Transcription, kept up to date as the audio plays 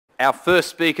Our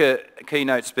first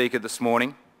keynote speaker this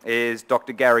morning is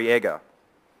Dr. Garry Egger,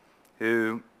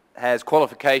 who has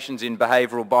qualifications in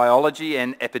behavioural biology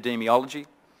and epidemiology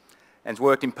and has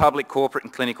worked in public, corporate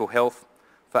and clinical health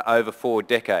for over 4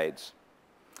 decades.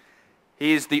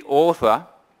 He is the author.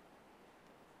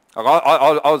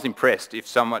 I was impressed if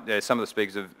some of the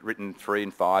speakers have written 3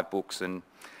 and 5 books, and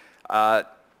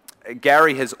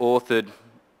Garry has authored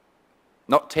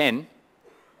not 10,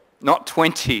 not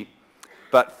 20,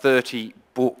 but 30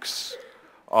 books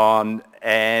on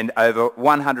and over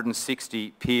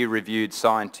 160 peer-reviewed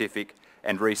scientific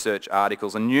and research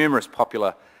articles and numerous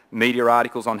popular media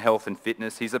articles on health and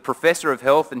fitness. He's a Professor of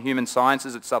Health and Human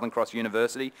Sciences at Southern Cross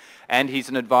University, and he's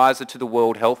an advisor to the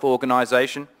World Health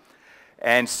Organization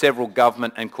and several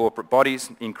government and corporate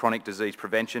bodies in chronic disease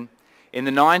prevention. In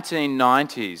the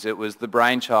 1990s, it was the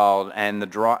brainchild and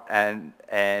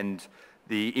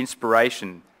the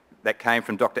inspiration that came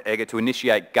from Dr. Egger to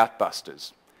initiate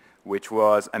Gutbusters, which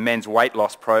was a men's weight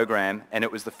loss program, and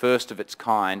it was the first of its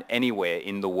kind anywhere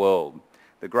in the world.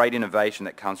 The great innovation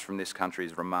that comes from this country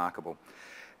is remarkable.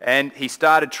 And he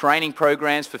started training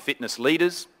programs for fitness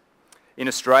leaders in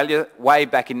Australia way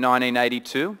back in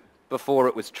 1982, before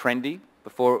it was trendy,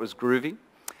 before it was groovy.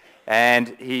 And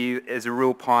he is a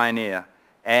real pioneer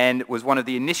and was one of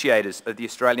the initiators of the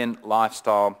Australian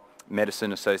Lifestyle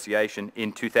Medicine Association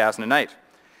in 2008.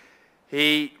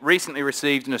 He recently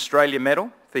received an Australia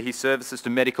Medal for his services to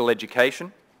medical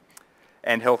education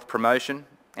and health promotion,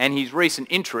 and his recent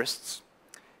interests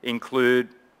include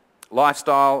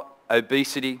lifestyle,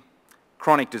 obesity,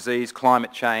 chronic disease,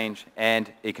 climate change,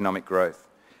 and economic growth.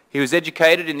 He was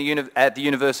educated at the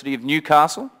University of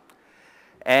Newcastle,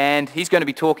 and he's going to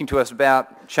be talking to us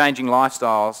about changing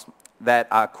lifestyles that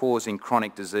are causing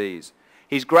chronic disease.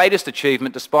 His greatest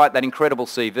achievement, despite that incredible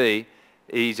CV,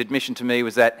 his admission to me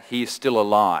was that he is still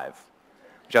alive,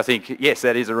 which I think, yes,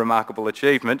 that is a remarkable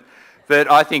achievement.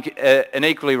 But I think an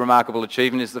equally remarkable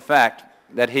achievement is the fact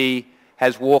that he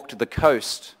has walked the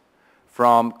coast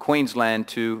from Queensland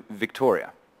to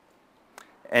Victoria.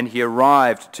 And he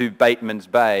arrived to Bateman's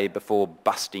Bay before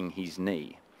busting his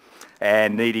knee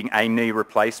and needing a knee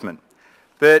replacement.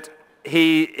 But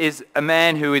he is a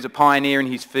man who is a pioneer in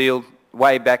his field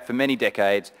way back for many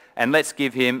decades, and let's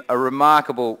give him a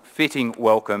remarkable, fitting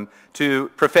welcome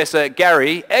to Professor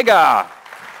Garry Egger.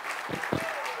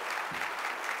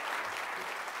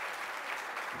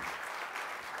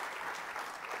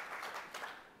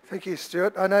 Thank you,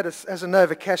 Stuart. I noticed as a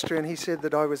Novocastrian, he said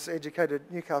that I was educated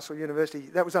at Newcastle University.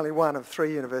 That was only one of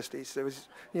 3 universities. There was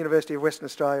University of Western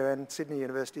Australia and Sydney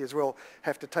University as well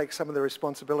have to take some of the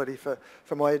responsibility for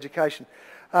my education.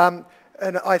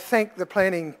 And I thank the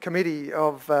planning committee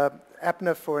of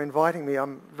APNA for inviting me.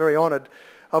 I'm very honoured.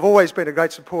 I've always been a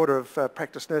great supporter of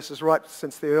practice nurses right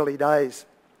since the early days.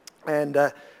 And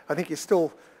I think you're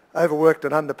still overworked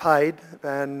and underpaid,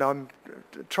 and I'm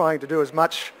trying to do as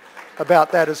much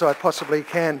about that as I possibly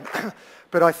can.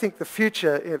 But I think the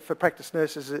future for practice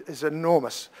nurses is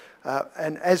enormous.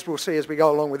 And as we'll see as we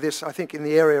go along with this, I think in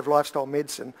the area of lifestyle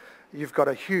medicine, you've got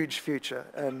a huge future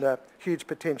and huge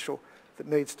potential that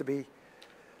needs to be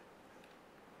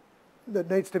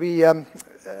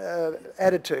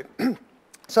added to.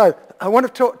 So I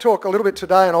want to talk a little bit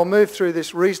today, and I'll move through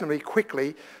this reasonably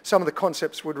quickly. Some of the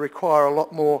concepts would require a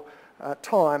lot more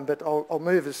time, but I'll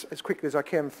move as quickly as I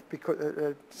can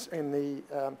because in the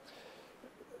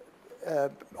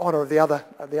honour of the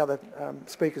other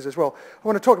speakers as well. I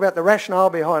want to talk about the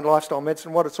rationale behind lifestyle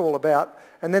medicine, what it's all about,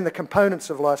 and then the components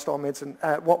of lifestyle medicine,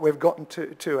 what we've gotten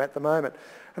to at the moment.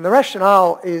 And the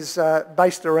rationale is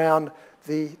based around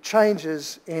the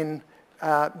changes in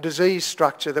disease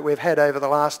structure that we've had over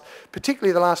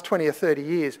particularly the last 20 or 30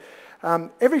 years.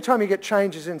 Every time you get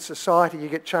changes in society, you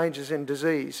get changes in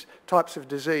disease, types of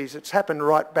disease. It's happened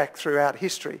right back throughout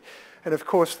history. And of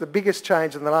course, the biggest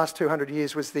change in the last 200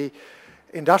 years was the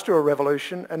Industrial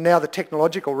Revolution and now the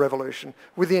Technological Revolution.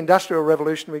 With the Industrial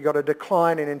Revolution, we got a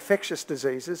decline in infectious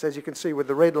diseases, as you can see with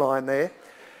the red line there.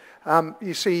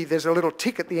 You see there's a little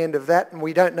tick at the end of that, and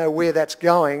we don't know where that's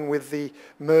going with the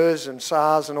MERS and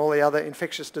SARS and all the other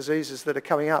infectious diseases that are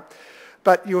coming up.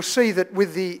 But you'll see that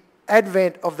with the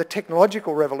advent of the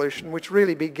technological revolution, which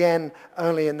really began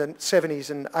only in the 70s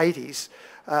and 80s,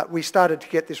 we started to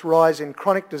get this rise in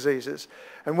chronic diseases.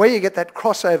 And where you get that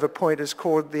crossover point is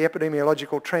called the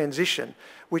epidemiological transition,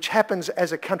 which happens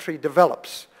as a country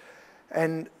develops.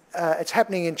 And it's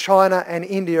happening in China and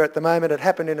India at the moment. It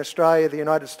happened in Australia, the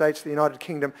United States, the United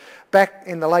Kingdom. Back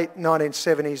in the late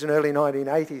 1970s and early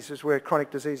 1980s is where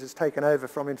chronic disease has taken over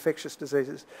from infectious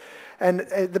diseases. And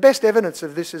the best evidence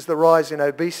of this is the rise in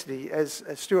obesity. As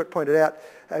Stuart pointed out,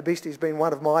 obesity has been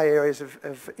one of my areas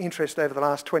of interest over the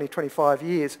last 20, 25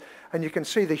 years. And you can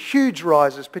see the huge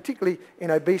rises, particularly in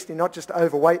obesity, not just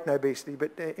overweight and obesity,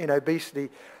 but in obesity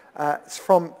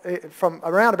from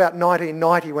around about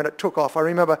 1990 when it took off. I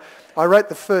remember I wrote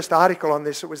the first article on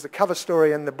this. It was the cover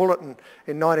story in the Bulletin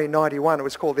in 1991. It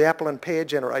was called The Apple and Pear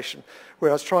Generation,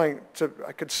 where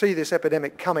I could see this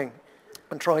epidemic coming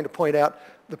and trying to point out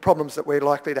the problems that we're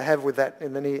likely to have with that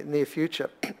in the near future.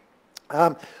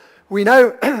 We know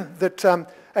that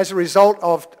as a result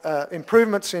of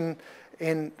improvements in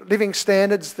living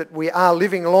standards that we are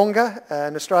living longer,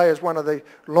 and Australia is one of the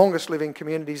longest living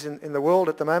communities in the world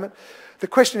at the moment. The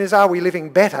question is, are we living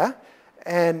better?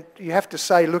 And you have to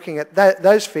say, looking at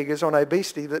those figures on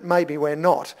obesity, that maybe we're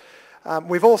not.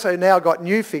 We've also now got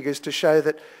new figures to show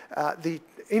that the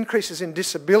increases in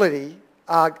disability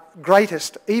are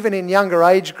greatest even in younger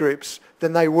age groups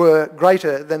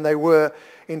greater than they were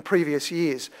in previous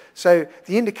years. So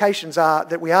the indications are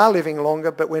that we are living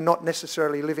longer, but we're not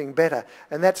necessarily living better.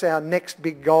 And that's our next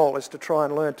big goal, is to try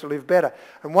and learn to live better.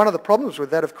 And one of the problems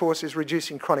with that, of course, is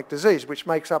reducing chronic disease, which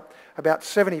makes up about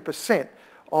 70%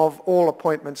 of all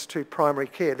appointments to primary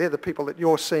care. They're the people that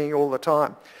you're seeing all the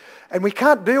time. And we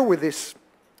can't deal with this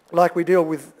like we dealt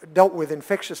with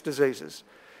infectious diseases.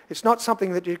 It's not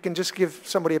something that you can just give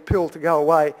somebody a pill to go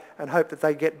away and hope that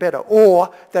they get better,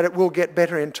 or that it will get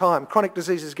better in time. Chronic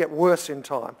diseases get worse in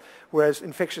time, whereas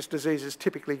infectious diseases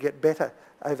typically get better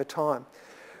over time.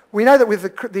 We know that with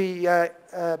the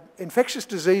infectious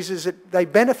diseases, they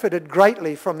benefited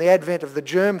greatly from the advent of the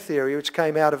germ theory, which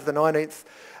came out of the 19th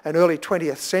and early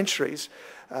 20th centuries.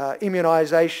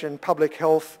 Immunisation, public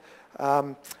health,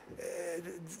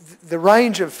 the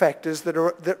range of factors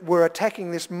that were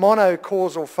attacking this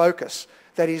monocausal focus,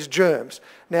 that is germs.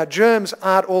 Now, germs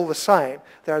aren't all the same.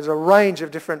 There's a range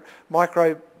of different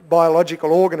microbiological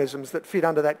organisms that fit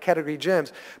under that category,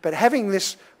 germs. But having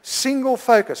this single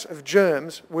focus of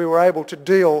germs, we were able to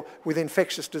deal with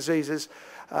infectious diseases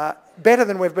better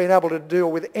than we've been able to deal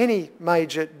with any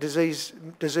major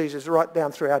diseases right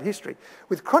down throughout history.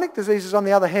 With chronic diseases, on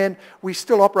the other hand, we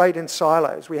still operate in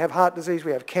silos. We have heart disease,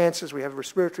 we have cancers, we have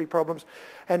respiratory problems,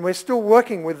 and we're still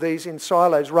working with these in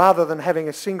silos rather than having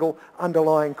a single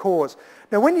underlying cause.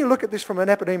 Now, when you look at this from an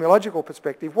epidemiological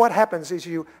perspective, what happens is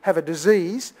you have a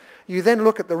disease, you then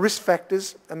look at the risk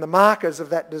factors and the markers of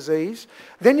that disease,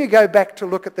 then you go back to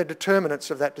look at the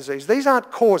determinants of that disease. These aren't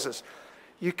causes.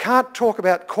 You can't talk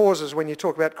about causes when you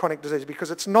talk about chronic disease, because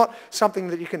it's not something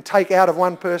that you can take out of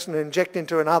one person and inject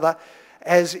into another,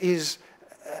 as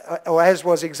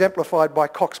was exemplified by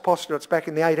Koch's postulates back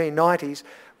in the 1890s,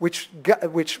 which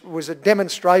was a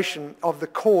demonstration of the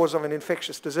cause of an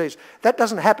infectious disease. That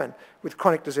doesn't happen with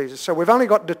chronic diseases. So we've only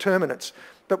got determinants,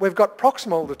 but we've got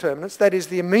proximal determinants, that is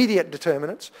the immediate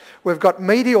determinants. We've got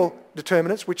medial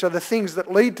determinants, which are the things that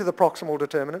lead to the proximal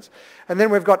determinants. And then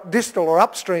we've got distal or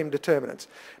upstream determinants.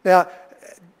 Now,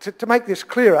 to make this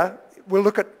clearer, we'll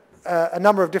look at a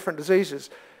number of different diseases.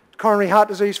 Coronary heart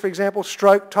disease, for example,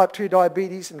 stroke, type 2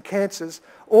 diabetes, and cancers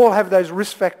all have those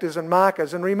risk factors and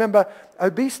markers. And remember,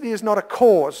 obesity is not a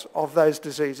cause of those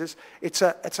diseases. It's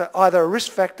either a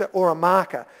risk factor or a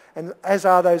marker, and as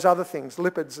are those other things,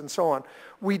 lipids and so on.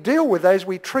 We deal with those,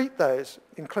 we treat those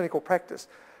in clinical practice,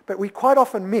 but we quite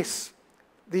often miss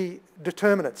the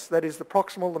determinants, that is the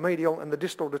proximal, the medial, and the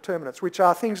distal determinants, which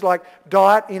are things like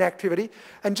diet, inactivity,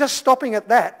 and just stopping at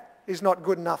that is not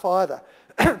good enough either.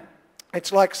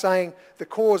 It's like saying the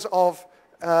cause of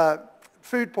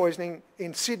food poisoning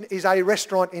in Sydney is a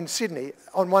restaurant in Sydney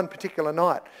on one particular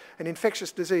night. An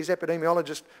infectious disease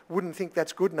epidemiologist wouldn't think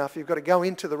that's good enough. You've got to go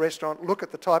into the restaurant, look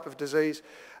at the type of disease,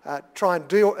 try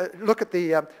and look at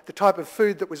the type of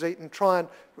food that was eaten, try and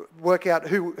work out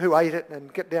who ate it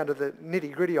and get down to the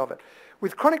nitty-gritty of it.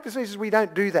 With chronic diseases, we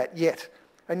don't do that yet.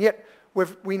 And yet,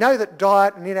 we know that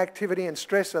diet and inactivity and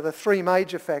stress are the three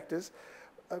major factors.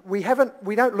 We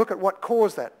don't look at what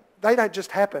caused that. They don't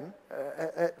just happen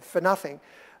for nothing.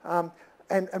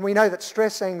 And we know that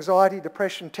stress, anxiety,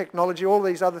 depression, technology, all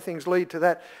these other things lead to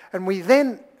that. And we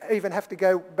then even have to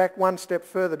go back one step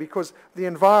further, because the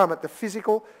environment, the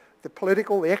physical, the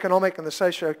political, the economic, and the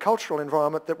socio-cultural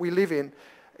environment that we live in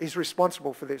is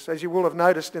responsible for this. As you will have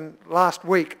noticed in last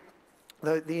week,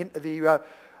 the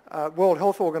World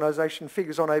Health Organization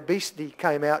figures on obesity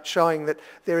came out showing that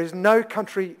there is no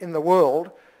country in the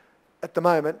world at the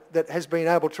moment that has been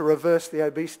able to reverse the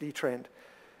obesity trend.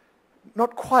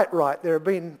 not quite right. There have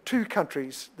been 2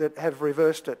 countries that have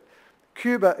reversed it.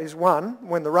 Cuba is one,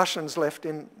 when the Russians left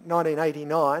in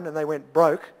 1989 and they went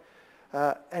broke,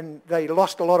 and they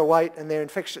lost a lot of weight and their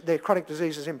chronic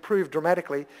diseases improved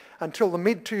dramatically until the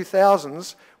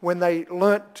mid-2000s when they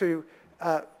learnt to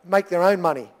make their own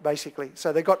money, basically.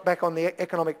 So they got back on the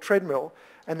economic treadmill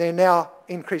and they're now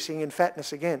increasing in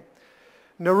fatness again.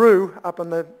 Nauru, up on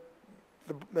the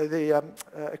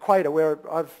equator, where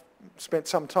I've spent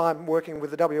some time working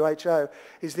with the WHO,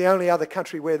 is the only other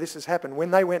country where this has happened. When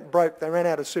they went broke, they ran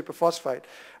out of superphosphate,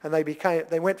 and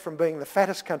they went from being the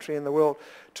fattest country in the world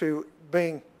to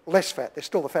being less fat. They're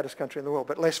still the fattest country in the world,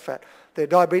 but less fat. Their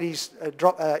diabetes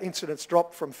incidence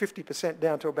dropped from 50%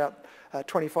 down to about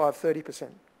 25-30%.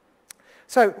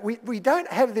 So we don't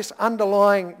have this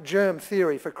underlying germ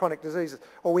theory for chronic diseases,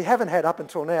 or we haven't had up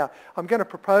until now. I'm going to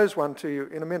propose one to you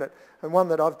in a minute, and one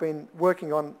that I've been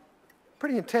working on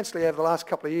pretty intensely over the last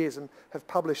couple of years and have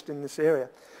published in this area.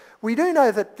 We do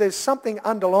know that there's something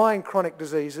underlying chronic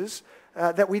diseases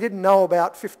that we didn't know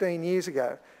about 15 years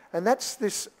ago, and that's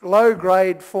this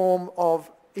low-grade form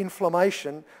of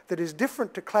inflammation that is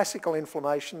different to classical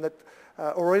inflammation that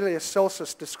Aurelius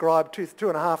Celsus described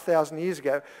 2,500 years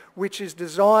ago, which is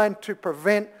designed to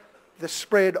prevent the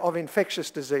spread of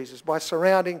infectious diseases by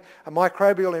surrounding a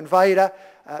microbial invader,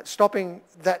 stopping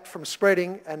that from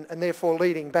spreading and therefore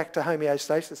leading back to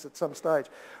homeostasis at some stage.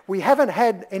 We haven't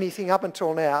had anything up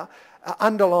until now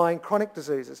underlying chronic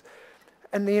diseases.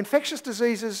 And the infectious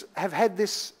diseases have had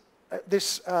this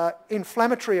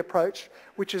inflammatory approach,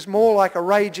 which is more like a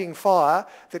raging fire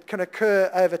that can occur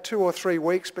over 2 or 3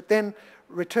 weeks, but then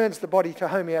returns the body to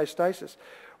homeostasis.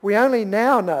 We only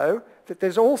now know that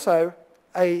there's also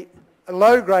a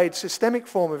low-grade systemic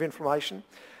form of inflammation,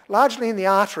 largely in the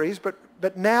arteries,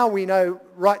 but now we know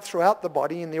right throughout the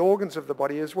body, in the organs of the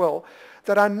body as well,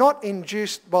 that are not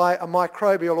induced by a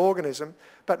microbial organism,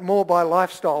 but more by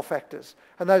lifestyle factors.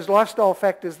 And those lifestyle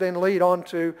factors then lead on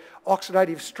to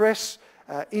oxidative stress,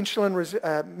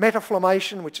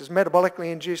 metaflammation, which is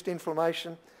metabolically induced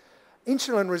inflammation,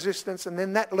 insulin resistance, and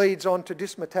then that leads on to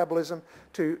dysmetabolism,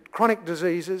 to chronic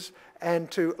diseases,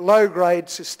 and to low-grade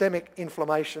systemic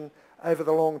inflammation over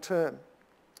the long term.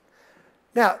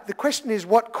 Now, the question is,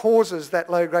 what causes that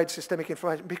low-grade systemic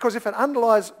inflammation? Because if it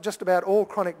underlies just about all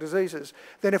chronic diseases,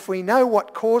 then if we know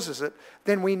what causes it,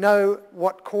 then we know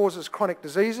what causes chronic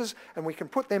diseases, and we can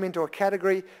put them into a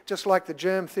category, just like the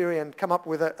germ theory, and come up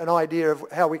with an idea of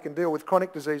how we can deal with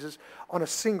chronic diseases on a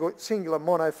singular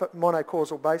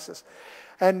monocausal basis.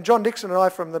 And John Dixon and I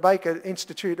from the Baker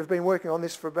Institute have been working on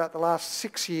this for about the last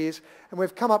 6 years, and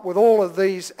we've come up with all of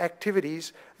these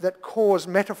activities that cause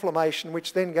metaflammation,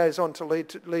 which then goes on to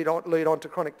lead on to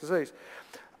chronic disease.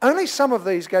 Only some of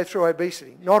these go through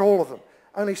obesity, not all of them.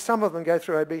 Only some of them go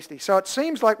through obesity. So it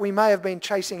seems like we may have been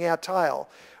chasing our tail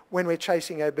when we're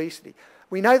chasing obesity.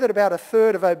 We know that about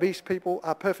 1/3 of obese people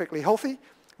are perfectly healthy.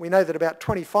 We know that about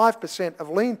 25%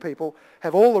 of lean people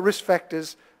have all the risk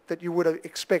factors that you would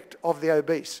expect of the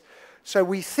obese. So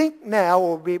we think now,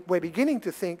 or we're beginning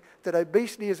to think, that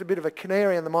obesity is a bit of a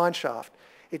canary in the mine shaft.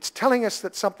 It's telling us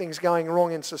that something's going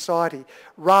wrong in society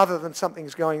rather than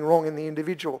something's going wrong in the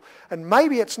individual. And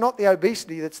maybe it's not the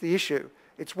obesity that's the issue.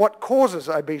 It's what causes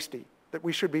obesity that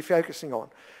we should be focusing on.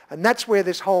 And that's where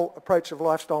this whole approach of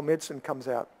lifestyle medicine comes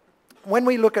out. When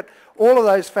we look at all of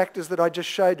those factors that I just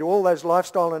showed you, all those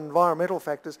lifestyle and environmental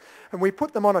factors, and we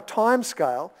put them on a time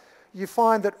scale, you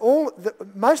find that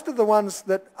most of the ones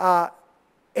that are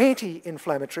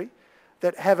anti-inflammatory,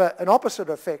 that have an opposite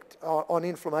effect on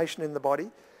inflammation in the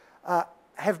body,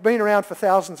 have been around for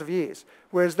thousands of years.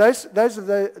 Whereas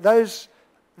those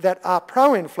that are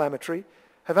pro-inflammatory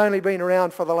have only been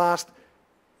around for the last,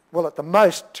 well, at the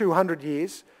most 200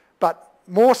 years, but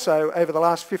more so over the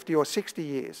last 50 or 60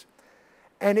 years.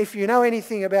 And if you know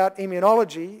anything about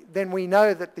immunology, then we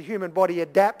know that the human body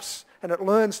adapts and it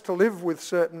learns to live with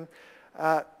certain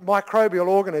microbial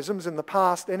organisms in the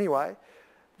past anyway,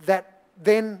 that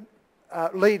then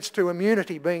leads to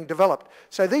immunity being developed.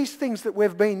 So these things that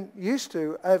we've been used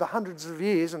to over hundreds of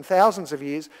years and thousands of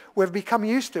years, we've become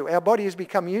used to, our body has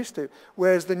become used to,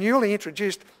 whereas the newly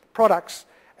introduced products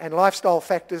and lifestyle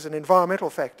factors and environmental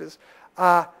factors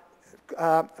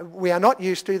we are not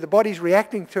used to. The body's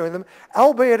reacting to them,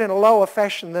 albeit in a lower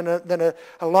fashion than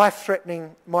a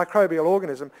life-threatening microbial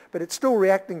organism, but it's still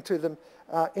reacting to them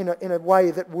in a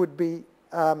way that would be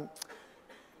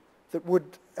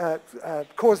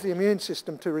cause the immune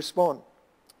system to respond.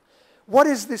 What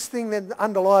is this thing that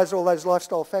underlies all those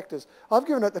lifestyle factors? I've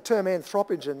given it the term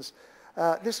anthropogens.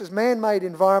 This is man-made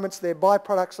environments, their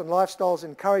byproducts and lifestyles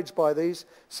encouraged by these,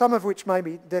 some of which may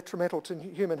be detrimental to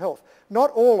human health.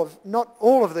 Not all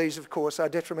of these, of course, are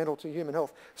detrimental to human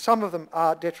health. Some of them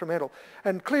are detrimental.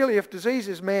 And clearly, if disease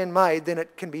is man-made, then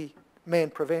it can be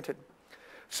man-prevented.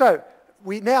 So,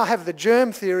 we now have the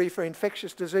germ theory for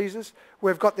infectious diseases.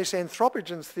 We've got this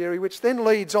anthropogens theory, which then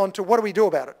leads on to what do we do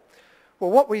about it?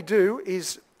 Well, what we do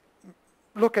is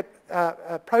look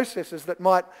at processes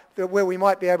where we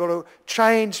might be able to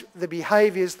change the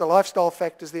behaviours, the lifestyle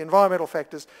factors, the environmental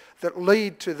factors that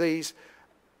lead to these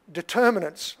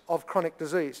determinants of chronic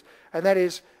disease. And that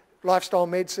is lifestyle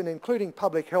medicine, including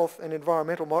public health and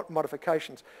environmental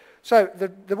modifications. So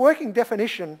the working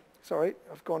definition, sorry,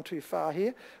 I've gone too far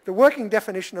here. The working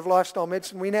definition of lifestyle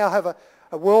medicine, we now have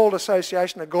a world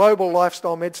association, a global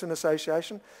lifestyle medicine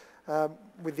association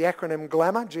with the acronym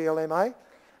GLAMA, GLMA.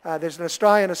 There's an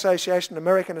Australian association, an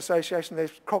American association, they're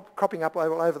cropping up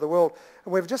all over the world.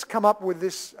 And we've just come up with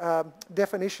this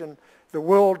definition, the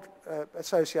World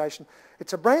Association.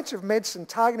 It's a branch of medicine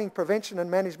targeting prevention and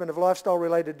management of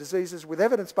lifestyle-related diseases with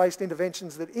evidence-based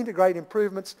interventions that integrate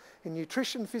improvements in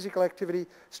nutrition, physical activity,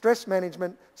 stress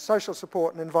management, social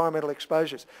support and environmental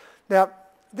exposures. Now,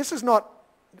 this is not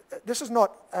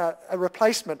a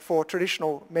replacement for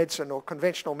traditional medicine or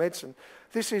conventional medicine.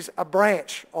 This is a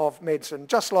branch of medicine,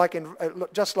 just like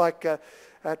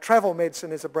travel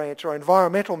medicine is a branch or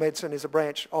environmental medicine is a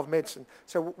branch of medicine.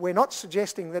 So we're not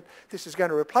suggesting that this is going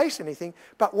to replace anything,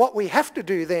 but what we have to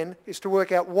do then is to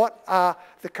work out what are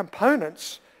the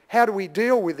components, how do we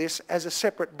deal with this as a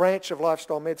separate branch of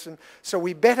lifestyle medicine so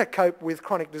we better cope with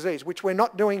chronic disease, which we're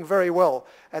not doing very well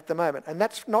at the moment. And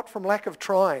that's not from lack of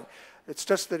trying. It's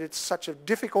just that it's such a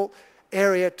difficult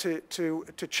area to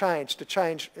change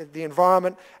the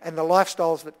environment and the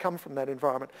lifestyles that come from that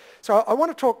environment. So I want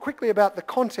to talk quickly about the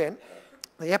content,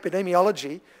 the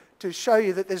epidemiology, to show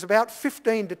you that there's about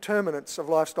 15 determinants of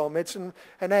lifestyle medicine.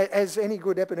 And as any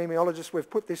good epidemiologist, we've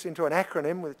put this into an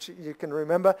acronym, which you can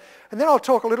remember. And then I'll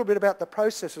talk a little bit about the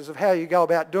processes of how you go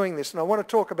about doing this. And I want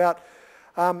to talk about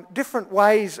different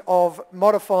ways of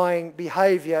modifying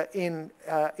behaviour in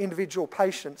individual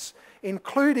patients,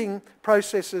 including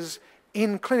processes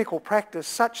in clinical practice,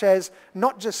 such as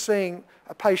not just seeing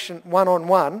a patient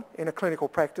one-on-one in a clinical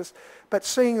practice, but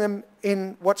seeing them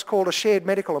in what's called a shared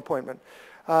medical appointment.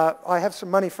 I have some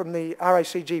money from the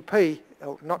RACGP,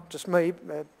 not just me,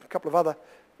 a couple of other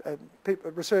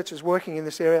researchers working in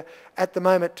this area at the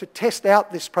moment to test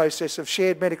out this process of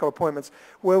shared medical appointments,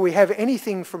 where we have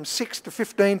anything from 6 to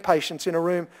 15 patients in a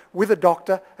room with a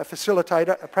doctor, a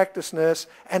facilitator, a practice nurse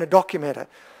and a documenter.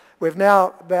 We've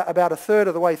now about a third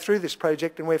of the way through this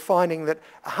project, and we're finding that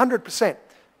 100%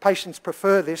 patients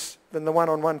prefer this than the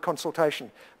one-on-one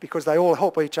consultation because they all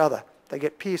help each other. They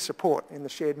get peer support in the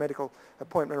shared medical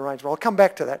appointment arrangement. I'll come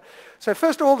back to that. So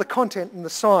first of all, the content and the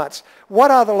science.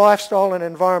 What are the lifestyle and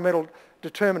environmental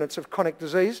determinants of chronic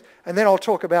disease? And then I'll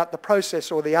talk about the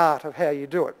process or the art of how you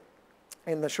do it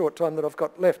in the short time that I've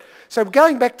got left. So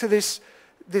going back to this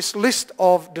list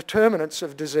of determinants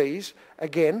of disease,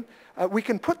 again, we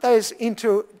can put those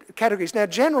into categories. Now,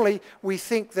 generally, we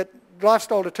think that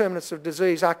lifestyle determinants of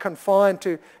disease are confined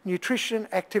to nutrition,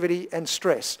 activity, and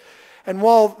stress. And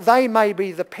while they may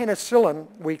be the penicillin,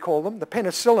 we call them, the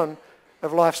penicillin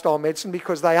of lifestyle medicine,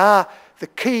 because they are the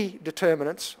key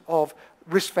determinants of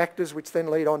risk factors which then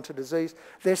lead on to disease,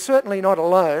 they're certainly not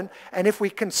alone. And if we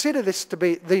consider these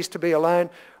to be alone,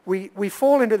 we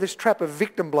fall into this trap of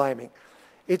victim blaming.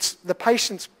 It's the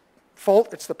patient's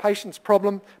fault, it's the patient's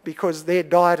problem because their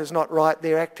diet is not right,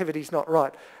 their activity is not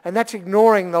right. And that's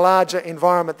ignoring the larger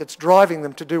environment that's driving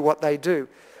them to do what they do.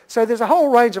 So there's a whole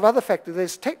range of other factors.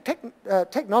 There's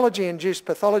technology-induced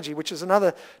pathology, which is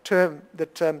another term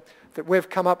that we've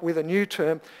come up with, a new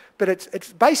term. But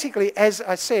it's basically, as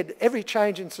I said, every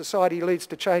change in society leads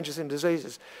to changes in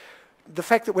diseases. The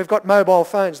fact that we've got mobile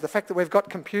phones, the fact that we've got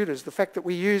computers, the fact that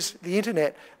we use the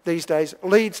internet these days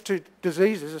leads to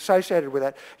diseases associated with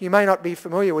that. You may not be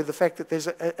familiar with the fact that there's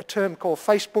a term called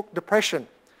Facebook depression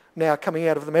now coming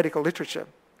out of the medical literature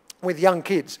with young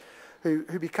kids who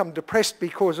become depressed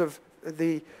because of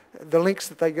the links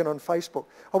that they get on Facebook.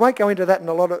 I won't go into that in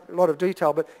a lot of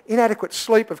detail, but inadequate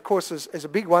sleep, of course, is a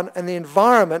big one, and the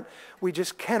environment we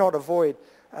just cannot avoid,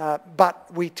 but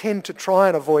we tend to try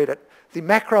and avoid it. The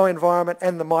macro environment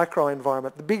and the micro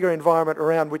environment, the bigger environment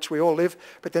around which we all live,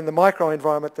 but then the micro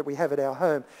environment that we have at our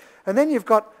home. And then you've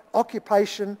got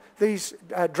occupation. These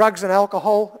drugs and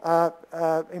alcohol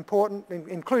are important,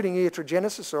 including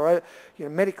iatrogenesis or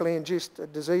medically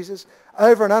induced diseases.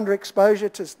 Over and under exposure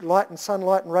to light and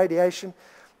sunlight and radiation.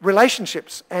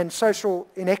 relationships and social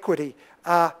inequity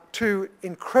are two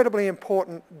incredibly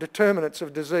important determinants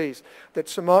of disease that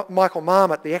Sir Michael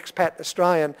Marmot, the expat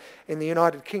Australian in the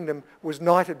United Kingdom, was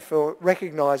knighted for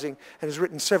recognising and has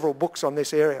written several books on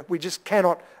this area. We just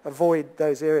cannot avoid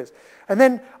those areas. And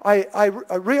then I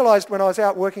realised when I was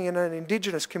out working in an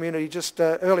Indigenous community just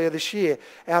earlier this year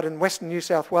out in Western New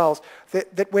South Wales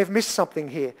that we've missed something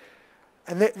here.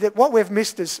 And that what we've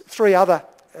missed is three other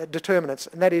determinants,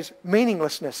 and that is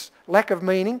meaninglessness, lack of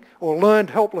meaning or learned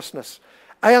helplessness,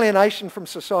 alienation from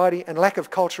society, and lack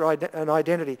of culture and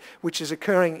identity, which is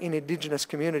occurring in Indigenous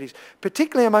communities,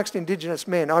 particularly amongst Indigenous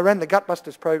men. I ran the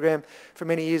Gutbusters program for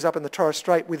many years up in the Torres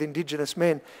Strait with Indigenous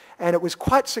men, and it was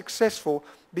quite successful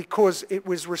because it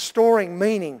was restoring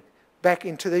meaning back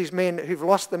into these men who've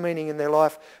lost the meaning in their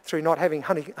life through not having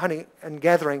hunting and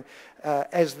gathering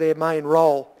as their main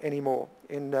role anymore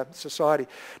in society.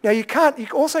 Now you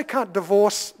also can't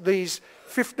divorce these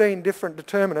 15 different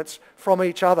determinants from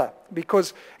each other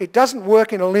because it doesn't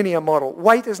work in a linear model.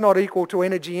 Weight is not equal to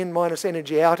energy in minus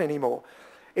energy out anymore.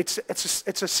 It's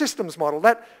a systems model.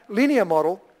 That linear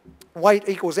model, weight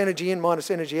equals energy in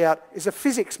minus energy out, is a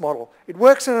physics model. It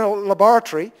works in a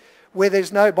laboratory where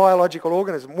there's no biological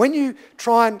organism. When you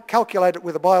try and calculate it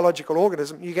with a biological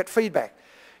organism, you get feedback.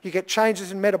 You get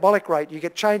changes in metabolic rate, you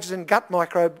get changes in gut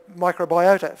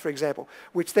microbiota, for example,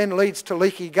 which then leads to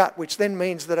leaky gut, which then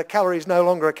means that a calorie is no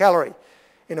longer a calorie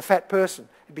in a fat person.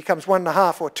 It becomes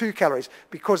 1.5 or 2 calories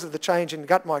because of the change in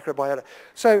gut microbiota.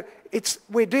 So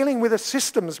we're dealing with a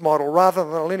systems model rather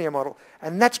than a linear model,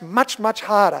 and that's much, much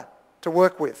harder to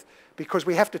work with because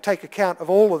we have to take account of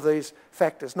all of these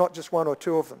factors, not just one or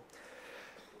two of them.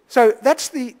 So that's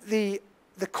the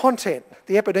content,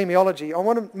 the epidemiology. I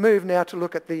want to move now to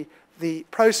look at the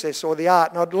process or the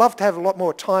art, and I'd love to have a lot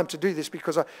more time to do this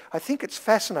because I think it's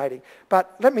fascinating.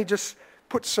 But let me just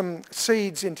put some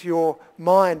seeds into your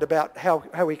mind about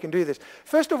how we can do this.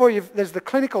 First of all, there's the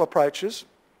clinical approaches,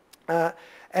 and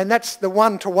that's the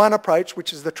one-to-one approach,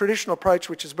 which is the traditional approach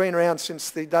which has been around since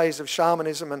the days of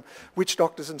shamanism and witch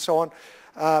doctors and so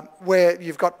on, where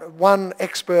you've got one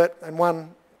expert and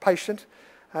one patient.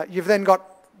 You've then got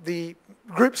the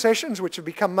group sessions, which have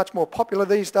become much more popular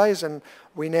these days, and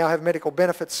we now have medical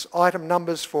benefits item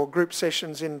numbers for group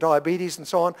sessions in diabetes and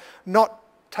so on, not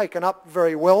taken up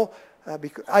very well,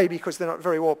 A, because they're not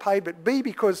very well paid, but B,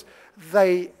 because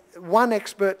one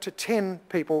expert to 10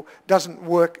 people doesn't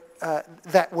work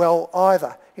that well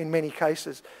either in many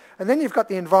cases. And then you've got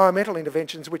the environmental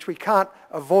interventions, which we can't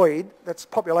avoid. That's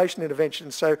population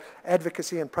interventions. So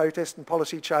advocacy and protest and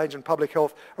policy change and public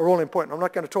health are all important. I'm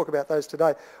not going to talk about those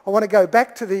today. I want to go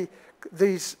back to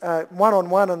these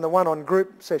one-on-one and the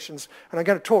one-on-group sessions, and I'm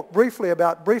going to talk briefly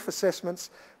about brief assessments,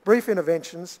 brief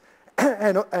interventions,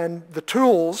 and the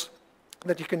tools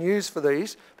that you can use for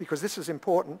these, because this is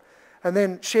important, and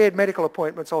then shared medical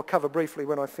appointments I'll cover briefly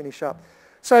when I finish up.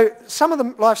 So some of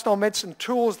the lifestyle medicine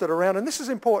tools that are around, and this is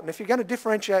important, if you're going to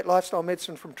differentiate lifestyle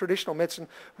medicine from traditional medicine,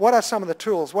 what are some of the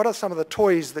tools? What are some of the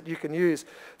toys that you can use?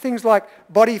 Things like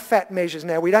body fat measures.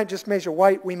 Now, we don't just measure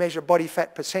weight, we measure body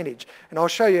fat percentage. And I'll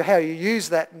show you how you use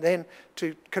that then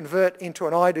to convert into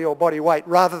an ideal body weight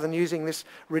rather than using this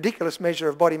ridiculous measure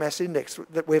of body mass index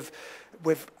that we've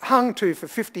hung to for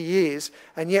 50 years,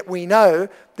 and yet we know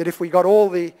that if we got all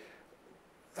the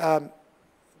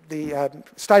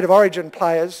state of origin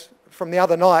players from the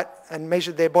other night and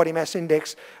measured their body mass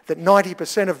index, that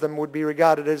 90% of them would be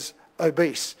regarded as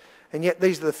obese. And yet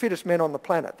these are the fittest men on the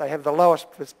planet. They have the lowest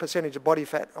percentage of body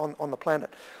fat on the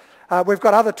planet. We've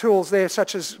got other tools there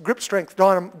such as grip strength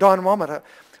dynamometer.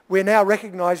 We're now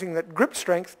recognising that grip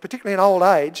strength, particularly in old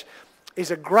age,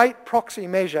 is a great proxy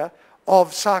measure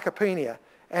of sarcopenia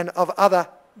and of other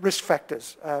risk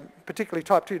factors, particularly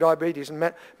type 2 diabetes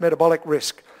and metabolic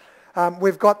risk.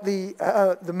 We've got the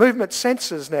movement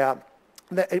sensors now.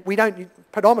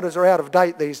 Pedometers are out of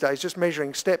date these days, just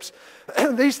measuring steps.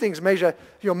 These things measure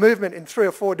your movement in 3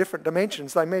 or 4 different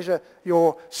dimensions. They measure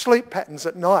your sleep patterns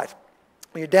at night.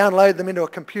 You download them into a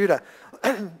computer.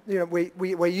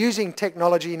 We're using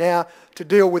technology now to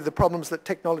deal with the problems that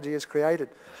technology has created.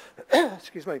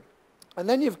 Excuse me. And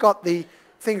then you've got the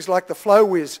things like the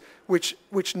FlowWiz,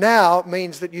 which now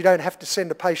means that you don't have to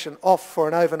send a patient off for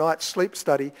an overnight sleep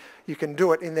study. You can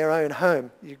do it in their own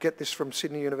home. You get this from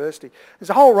Sydney University. There's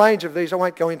a whole range of these. I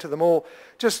won't go into them all.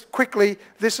 Just quickly,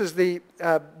 this is the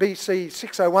BC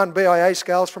 601 BIA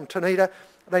scales from Tanita.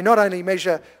 they not only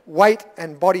measure weight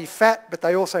and body fat, but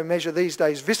they also measure these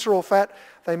days visceral fat.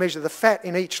 They measure the fat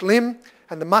in each limb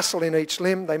and the muscle in each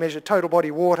limb. They measure total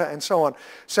body water and so on,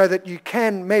 so that you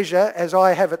can measure, as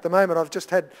I have at the moment. I've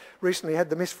just recently had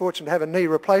the misfortune to have a knee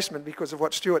replacement because of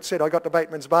what Stuart said. I got to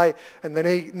Bateman's Bay and the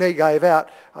knee gave out.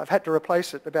 I've had to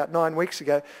replace it about 9 weeks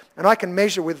ago. And I can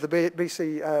measure with the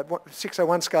BC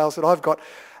 601 scales that I've got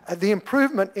the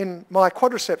improvement in my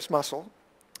quadriceps muscle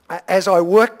as I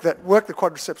work the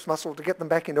quadriceps muscle to get them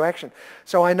back into action.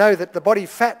 So I know that the body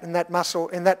fat in that muscle,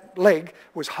 in that leg,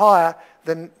 was higher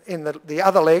than in the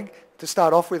other leg to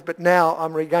start off with, but now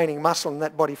I'm regaining muscle and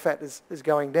that body fat is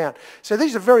going down. So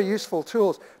these are very useful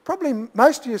tools. Probably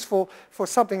most useful for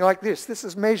something like this. This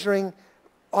is measuring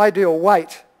ideal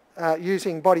weight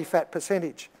using body fat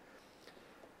percentage.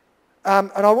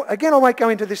 Again, I won't go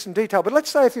into this in detail, but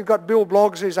let's say if you've got Bill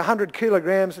Bloggs who's 100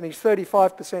 kilograms and he's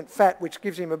 35% fat, which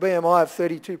gives him a BMI of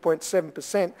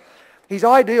 32.7%. His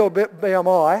ideal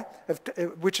BMI,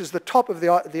 which is the top of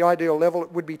the ideal level,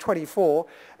 would be 24,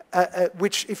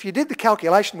 which if you did the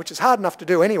calculation, which is hard enough to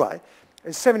do anyway,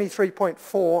 is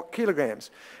 73.4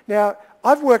 kilograms. Now,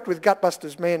 I've worked with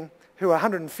Gutbusters men who are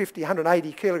 150,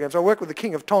 180 kilograms. I worked with the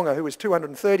King of Tonga, who was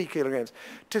 230 kilograms.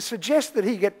 To suggest that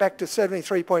he get back to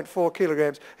 73.4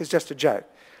 kilograms is just a joke.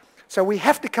 So we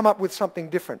have to come up with something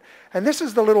different. And this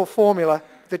is the little formula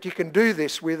that you can do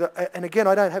this with. And again,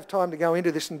 I don't have time to go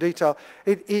into this in detail.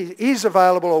 It is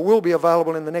available or will be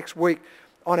available in the next week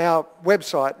on our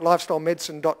website,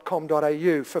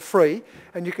 lifestylemedicine.com.au, for free.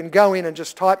 And you can go in and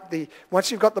just type once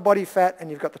you've got the body fat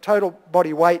and you've got the total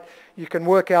body weight, you can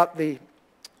work out the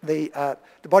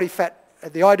body fat,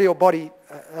 the ideal body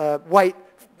weight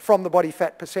from the body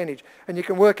fat percentage. And you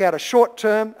can work out a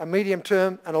short-term, a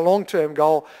medium-term, and a long-term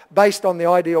goal based on the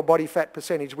ideal body fat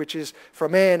percentage, which is, for a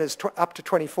man, is up to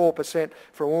 24%.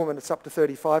 For a woman, it's up to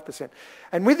 35%.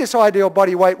 And with this ideal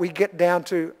body weight, we get down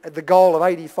to the goal of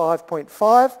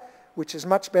 85.5, which is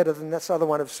much better than this other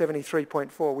one of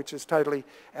 73.4, which is totally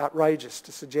outrageous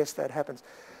to suggest that happens.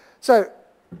 So,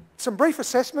 some brief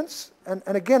assessments, and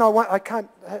again,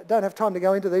 don't have time to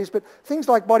go into these, but things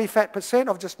like body fat percent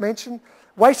I've just mentioned.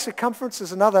 Waist circumference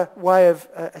is another way of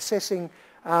assessing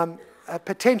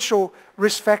potential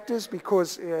risk factors,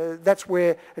 because that's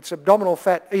where it's abdominal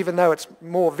fat, even though it's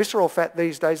more visceral fat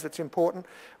these days that's important,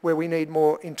 where we need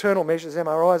more internal measures,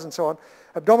 MRIs and so on.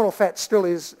 Abdominal fat still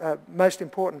is most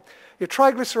important. Your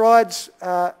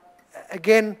triglycerides,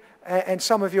 again, and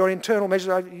some of your internal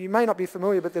measures, you may not be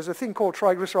familiar, but there's a thing called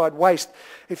triglyceride waste.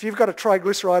 If you've got a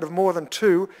triglyceride of more than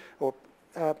 2, or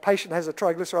a patient has a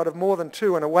triglyceride of more than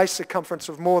 2 and a waist circumference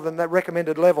of more than that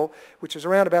recommended level, which is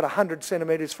around about 100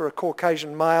 centimetres for a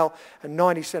Caucasian male and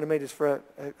 90 centimetres for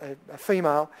a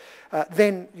female,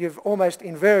 then you've almost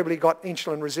invariably got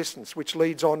insulin resistance, which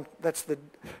leads on, that's the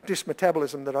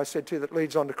dysmetabolism that I said to, that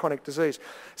leads on to chronic disease.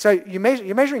 So you're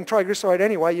measuring triglyceride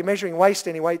anyway, you're measuring waist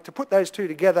anyway. To put those two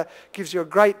together gives you a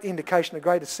great indication, a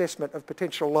great assessment of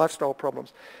potential lifestyle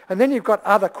problems. And then you've got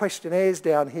other questionnaires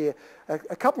down here,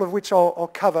 a couple of which I'll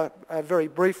cover very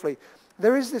briefly.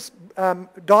 There is this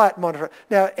diet monitor.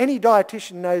 Now, any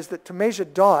dietitian knows that to measure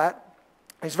diet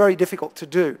is very difficult to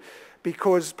do,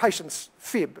 because patients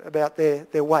fib about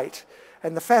their weight.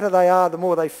 And the fatter they are, the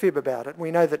more they fib about it.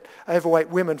 We know that overweight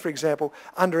women, for example,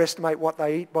 underestimate what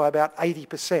they eat by about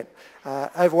 80%.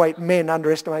 Overweight men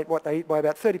underestimate what they eat by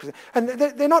about 30%. And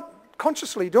they're not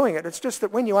consciously doing it. It's just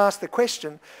that when you ask the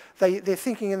question, they're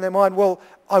thinking in their mind, well,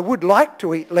 I would like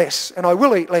to eat less, and I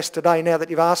will eat less today now that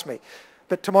you've asked me.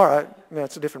 But tomorrow,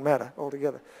 it's a different matter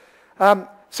altogether.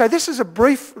 So this is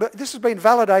this has been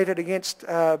validated against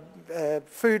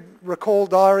food recall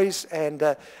diaries and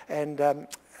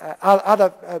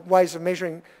other ways of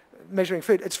measuring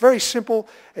food. It's very simple.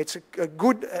 It's a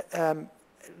good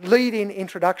lead-in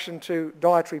introduction to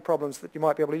dietary problems that you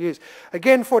might be able to use.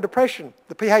 Again, for depression,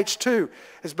 the pH2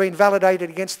 has been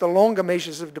validated against the longer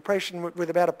measures of depression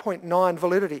with about a 0.9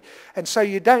 validity. And so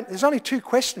there's only 2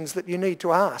 questions that you need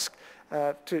to ask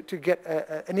to get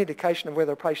an indication of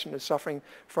whether a patient is suffering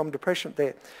from depression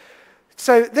there.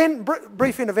 So then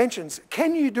brief interventions.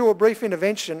 Can you do a brief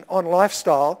intervention on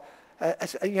lifestyle?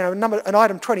 An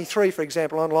item 23, for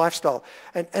example, on lifestyle.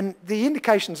 And the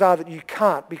indications are that you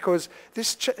can't, because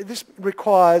this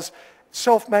requires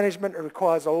self-management. It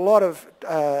requires a lot of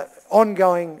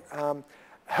ongoing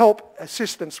help,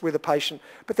 assistance with a patient.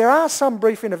 But there are some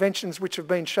brief interventions which have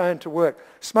been shown to work.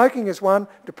 Smoking is one,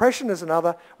 depression is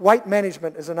another, weight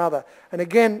management is another. And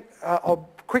again, I'll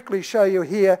quickly show you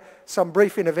here some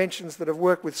brief interventions that have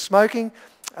worked with smoking.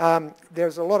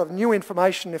 There's a lot of new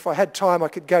information. If I had time, I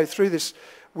could go through this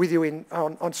with you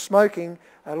on smoking.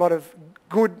 A lot of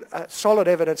good, solid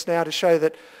evidence now to show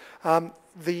that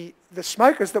the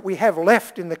smokers that we have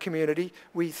left in the community,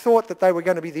 we thought that they were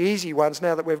going to be the easy ones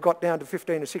now that we've got down to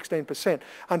 15 or 16%.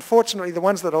 Unfortunately, the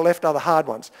ones that are left are the hard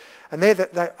ones. And they're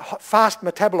the fast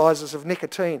metabolizers of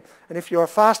nicotine. And if you're a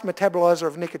fast metabolizer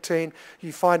of nicotine,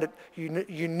 you find that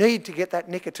you need to get that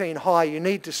nicotine high. You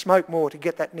need to smoke more to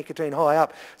get that nicotine high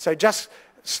up. So just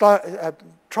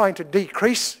trying to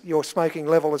decrease your smoking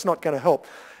level is not going to help.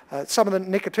 Some of the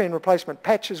nicotine replacement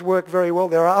patches work very well.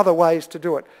 There are other ways to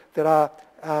do it that are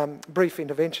brief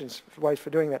interventions, ways for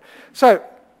doing that. So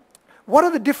what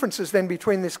are the differences then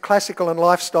between this classical and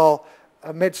lifestyle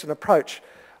medicine approach?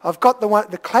 I've got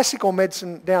the classical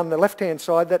medicine down the left-hand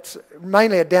side. That's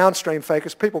mainly a downstream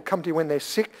focus. People come to you when they're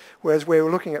sick, whereas we're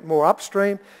looking at more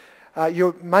upstream.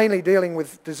 You're mainly dealing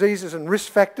with diseases and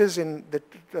risk factors in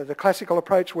the classical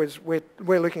approach, whereas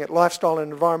we're looking at lifestyle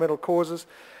and environmental causes.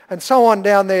 And so on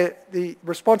down there, the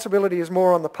responsibility is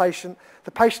more on the patient.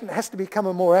 The patient has to become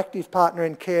a more active partner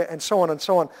in care, and so on and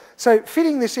so on. So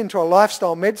fitting this into a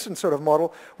lifestyle medicine sort of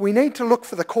model, we need to look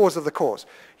for the cause of the cause.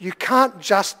 You can't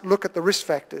just look at the risk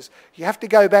factors. You have to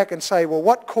go back and say, well,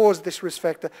 what caused this risk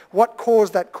factor? What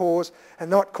caused that cause? And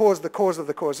what caused the cause of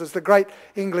the cause? As the great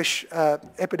English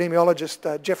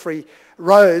epidemiologist Geoffrey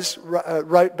Rose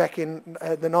wrote back in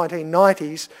the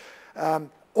 1990s,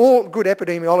 all good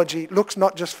epidemiology looks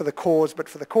not just for the cause, but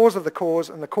for the cause of the cause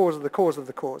and the cause of the cause of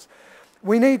the cause.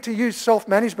 We need to use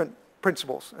self-management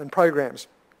principles and programs.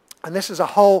 And this is a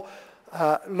whole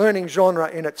learning genre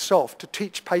in itself, to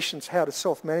teach patients how to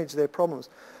self-manage their problems.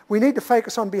 We need to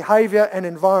focus on behaviour and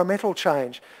environmental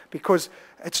change, because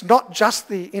it's not just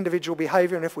the individual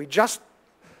behaviour, and if we just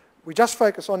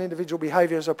focus on individual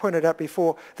behaviour, as I pointed out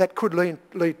before, that could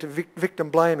lead to victim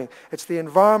blaming. It's the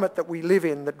environment that we live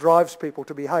in that drives people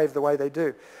to behave the way they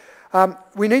do.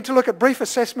 We need to look at brief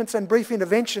assessments and brief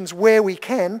interventions where we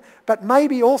can, but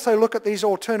maybe also look at these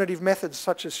alternative methods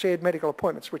such as shared medical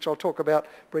appointments, which I'll talk about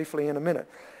briefly in a minute.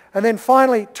 And then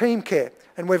finally, team care.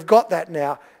 And we've got that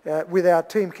now with our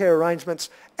team care arrangements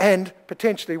and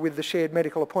potentially with the shared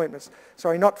medical appointments.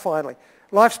 Sorry, not finally.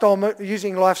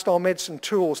 Using lifestyle medicine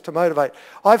tools to motivate.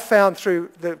 I've found through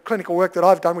the clinical work that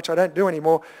I've done, which I don't do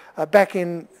anymore, back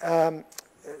in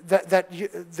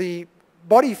the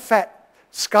body fat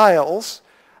scales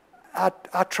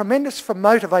are tremendous for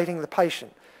motivating the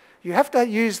patient. You have to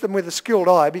use them with a skilled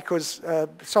eye, because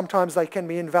sometimes they can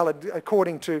be invalid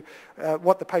according to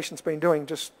what the patient's been doing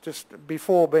just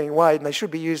before being weighed, and they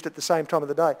should be used at the same time of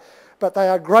the day. But they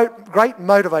are great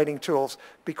motivating tools,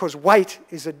 because weight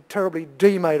is a terribly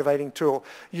demotivating tool.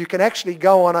 You can actually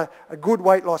go on a good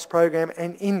weight loss program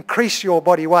and increase your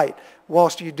body weight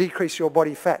whilst you decrease your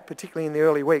body fat, particularly in the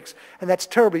early weeks. And that's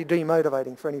terribly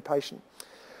demotivating for any patient.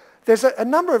 There's a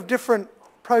number of different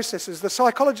processes. The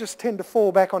psychologists tend to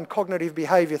fall back on cognitive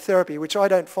behaviour therapy, which I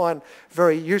don't find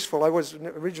very useful. I was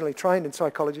originally trained in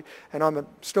psychology, and I'm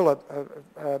still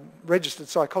a registered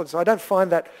psychologist. I don't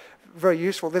find that very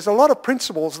useful. There's a lot of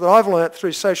principles that I've learnt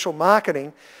through social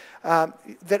marketing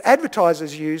that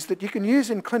advertisers use that you can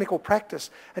use in clinical practice.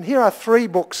 And here are 3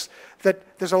 books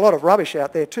that, there's a lot of rubbish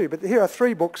out there too, but here are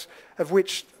 3 books of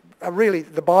which are really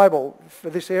the Bible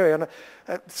for this area.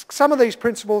 And some of these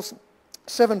principles,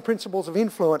 7 principles of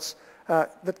influence,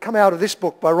 that come out of this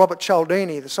book by Robert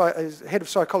Cialdini, the head of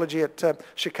psychology at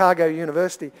Chicago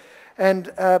University.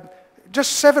 And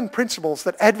just 7 principles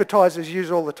that advertisers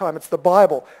use all the time. It's the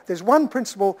Bible. There's one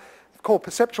principle called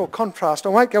perceptual contrast. I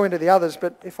won't go into the others,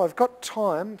 but if I've got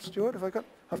time, Stuart,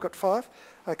 I've got 5.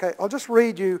 Okay, I'll just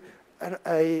read you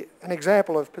an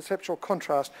example of perceptual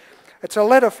contrast. It's a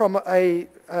letter from a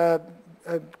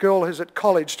girl who's at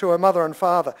college to her mother and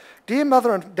father. Dear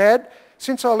Mother and Dad,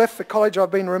 since I left for college,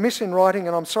 I've been remiss in writing,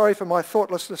 and I'm sorry for my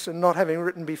thoughtlessness in not having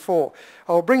written before.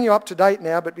 I will bring you up to date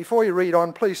now, but before you read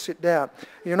on, please sit down.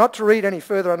 You're not to read any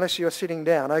further unless you're sitting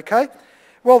down, okay?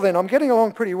 Well then, I'm getting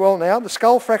along pretty well now. The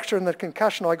skull fracture and the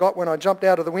concussion I got when I jumped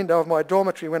out of the window of my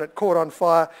dormitory when it caught on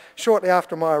fire shortly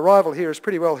after my arrival here is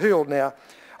pretty well healed now.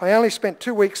 I only spent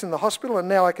 2 weeks in the hospital, and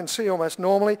now I can see almost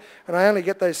normally, and I only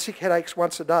get those sick headaches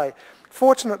once a day.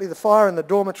 Fortunately, the fire in the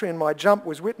dormitory and my jump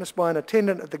was witnessed by an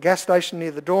attendant at the gas station near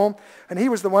the dorm, and he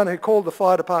was the one who called the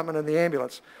fire department and the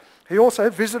ambulance. He also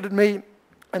visited me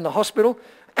in the hospital,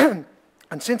 and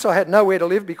since I had nowhere to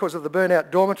live because of the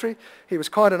burnout dormitory, he was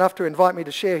kind enough to invite me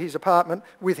to share his apartment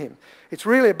with him. It's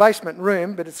really a basement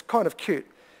room, but it's kind of cute.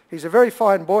 He's a very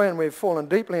fine boy and we've fallen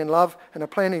deeply in love and are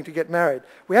planning to get married.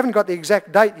 We haven't got the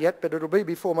exact date yet, but it'll be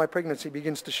before my pregnancy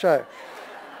begins to show.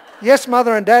 Yes,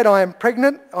 Mother and Dad, I am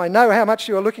pregnant. I know how much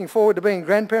you are looking forward to being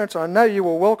grandparents. I know you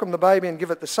will welcome the baby and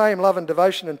give it the same love and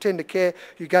devotion and tender care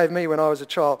you gave me when I was a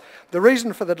child. The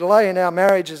reason for the delay in our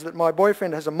marriage is that my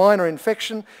boyfriend has a minor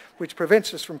infection which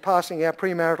prevents us from passing our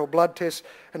premarital blood tests,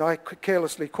 and I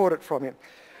carelessly caught it from him.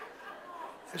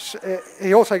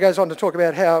 He also goes on to talk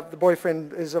about how the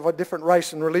boyfriend is of a different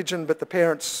race and religion, but the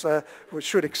parents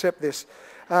should accept this.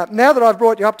 Now that I've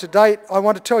brought you up to date, I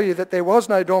want to tell you that there was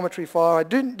no dormitory fire. I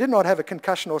did not have a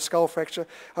concussion or skull fracture.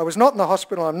 I was not in the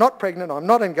hospital. I'm not pregnant. I'm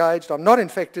not engaged. I'm not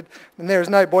infected. And there is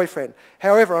no boyfriend.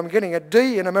 However, I'm getting a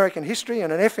D in American history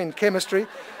and an F in chemistry.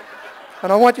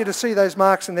 And I want you to see those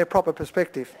marks in their proper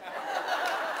perspective.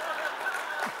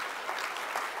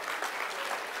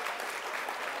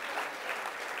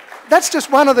 That's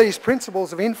just one of these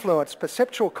principles of influence,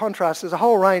 perceptual contrast. There's a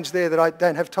whole range there that I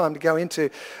don't have time to go into.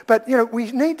 But, you know,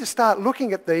 we need to start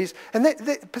looking at these. And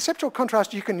the perceptual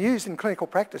contrast you can use in clinical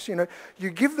practice. You know, you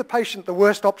give the patient the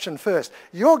worst option first.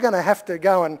 You're going to have to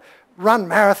go and run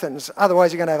marathons,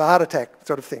 otherwise you're going to have a heart attack,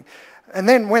 sort of thing. And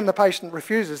then when the patient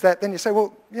refuses that, then you say,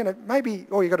 well, you know, maybe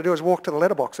all you've got to do is walk to the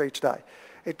letterbox each day.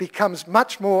 It becomes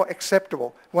much more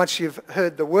acceptable once you've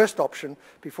heard the worst option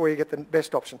before you get the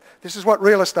best option. This is what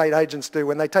real estate agents do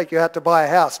when they take you out to buy a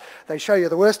house. They show you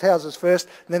the worst houses first,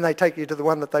 and then they take you to the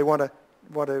one that they want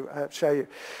to show you.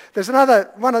 There's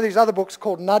one of these other books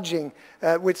called Nudging,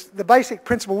 which the basic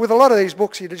principle, with a lot of these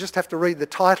books you just have to read the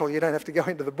title, you don't have to go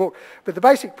into the book. But the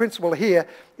basic principle here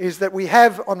is that we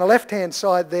have on the left-hand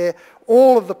side there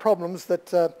all of the problems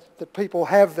that people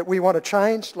have that we want to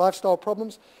change, lifestyle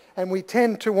problems, and we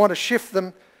tend to want to shift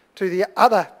them to the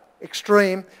other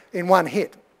extreme in one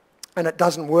hit. And it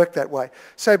doesn't work that way.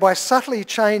 So by subtly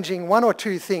changing one or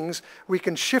two things, we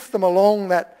can shift them along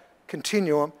that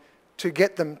continuum to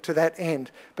get them to that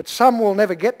end. But some will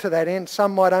never get to that end.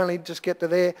 Some might only just get to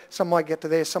there. Some might get to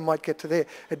there. Some might get to there.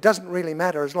 It doesn't really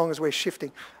matter as long as we're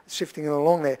shifting them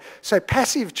along there. So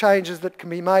passive changes that can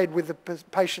be made with the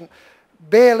patient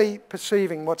barely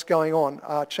perceiving what's going on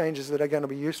are changes that are going to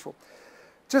be useful.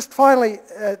 Just finally,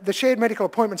 the shared medical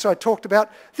appointments I talked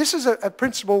about. This is a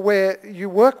principle where you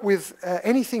work with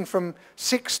anything from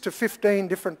 6 to 15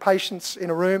 different patients in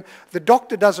a room. The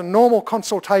doctor does a normal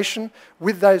consultation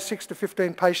with those 6 to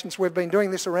 15 patients. We've been doing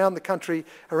this around the country,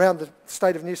 around the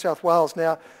state of New South Wales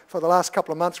now. For the last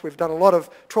couple of months, we've done a lot of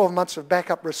 12 months of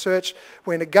backup research.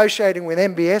 We're negotiating with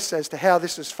MBS as to how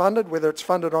this is funded, whether it's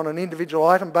funded on an individual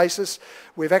item basis.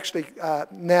 We've actually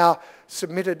now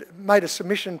made a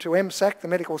submission to MSAC, the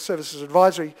Medical Services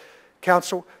Advisory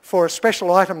Council, for a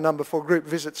special item number for group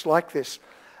visits like this.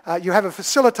 You have a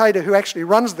facilitator who actually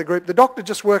runs the group. The doctor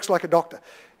just works like a doctor.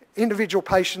 Individual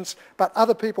patients, but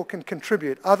other people can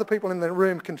contribute. Other people in the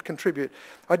room can contribute.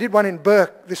 I did one in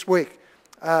Burke this week.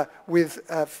 With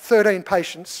 13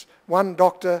 patients, one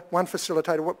doctor, one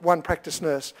facilitator, one practice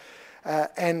nurse.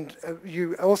 And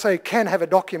you also can have a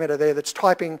documenter there that's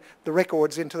typing the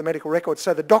records into the medical records.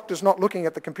 So the doctor's not looking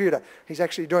at the computer. He's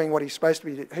actually doing what he's supposed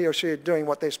to be, he or she is doing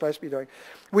what they're supposed to be doing.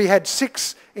 We had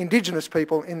 6 Indigenous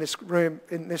people in this room,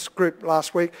 in this group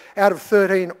last week. Out of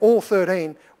 13, all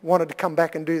 13 wanted to come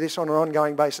back and do this on an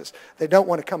ongoing basis. They don't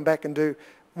want to come back and do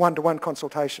one-to-one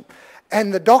consultation.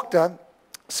 And the doctor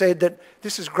said that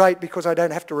this is great because I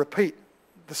don't have to repeat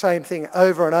the same thing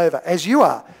over and over, as you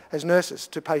are as nurses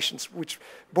to patients, which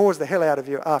bores the hell out of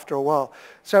you after a while.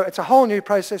 So it's a whole new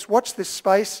process. Watch this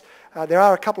space. There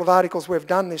are a couple of articles we've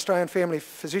done. The Australian Family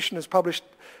Physician has published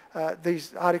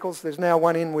these articles. There's now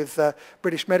one in with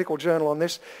British Medical Journal on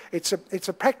this. It's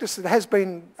a practice that has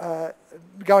been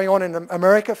going on in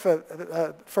America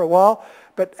for a while,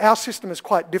 but our system is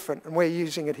quite different, and we're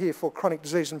using it here for chronic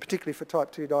disease and particularly for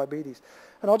type 2 diabetes.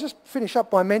 And I'll just finish up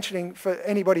by mentioning, for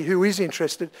anybody who is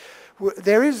interested,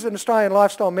 there is an Australian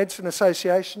Lifestyle Medicine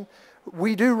Association.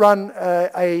 We do run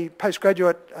a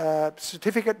postgraduate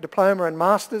certificate, diploma and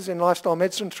masters in lifestyle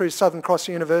medicine through Southern Cross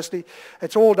University.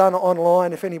 It's all done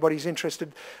online if anybody's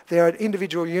interested. There are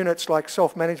individual units like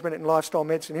self-management in lifestyle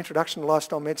medicine, introduction to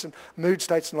lifestyle medicine, mood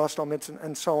states in lifestyle medicine,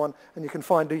 and so on. And you can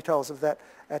find details of that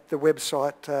at the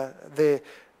website there.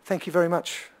 Thank you very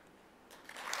much.